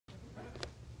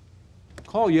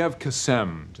Call Yev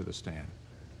Kassem to the stand.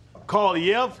 Call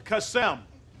Yev Kassem.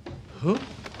 Huh?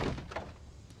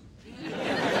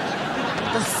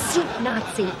 The soup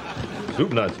Nazi.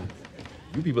 Soup Nazi?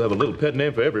 You people have a little pet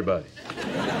name for everybody.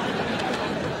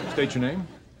 State your name.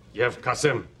 Yev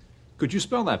Kassem. Could you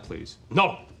spell that, please?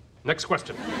 No. Next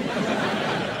question.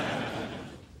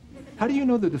 How do you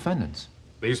know the defendants?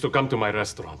 They used to come to my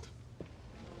restaurant.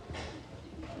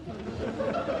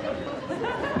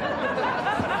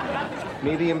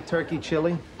 Medium turkey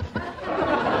chili.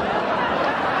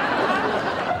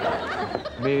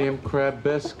 Medium crab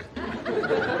bisque.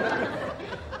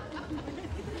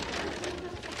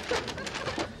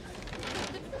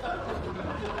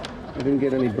 I didn't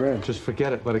get any bread. Just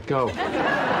forget it, let it go.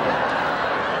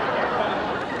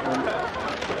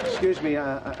 Excuse me,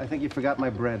 I think you forgot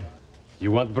my bread. You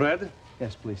want bread?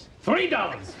 Yes, please. $3!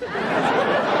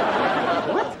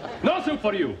 What? No soup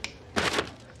for you.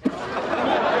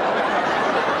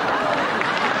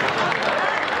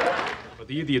 But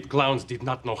the idiot clowns did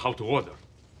not know how to order.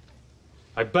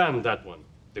 I banned that one,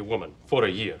 the woman, for a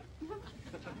year.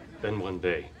 Then one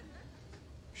day,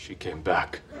 she came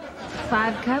back.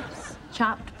 5 cups,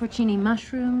 chopped porcini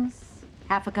mushrooms,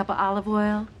 half a cup of olive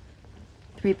oil,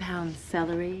 3 pounds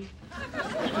celery.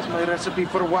 That's my recipe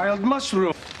for wild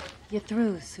mushroom. You're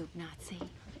through, soup Nazi.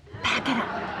 Pack it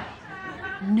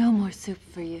up. No more soup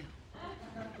for you.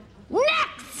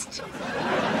 Next!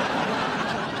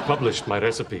 Published my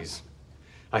recipes.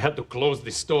 I had to close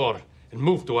the store and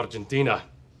move to Argentina.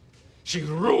 She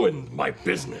ruined my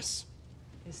business.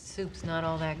 This soup's not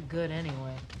all that good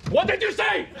anyway. What did you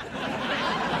say?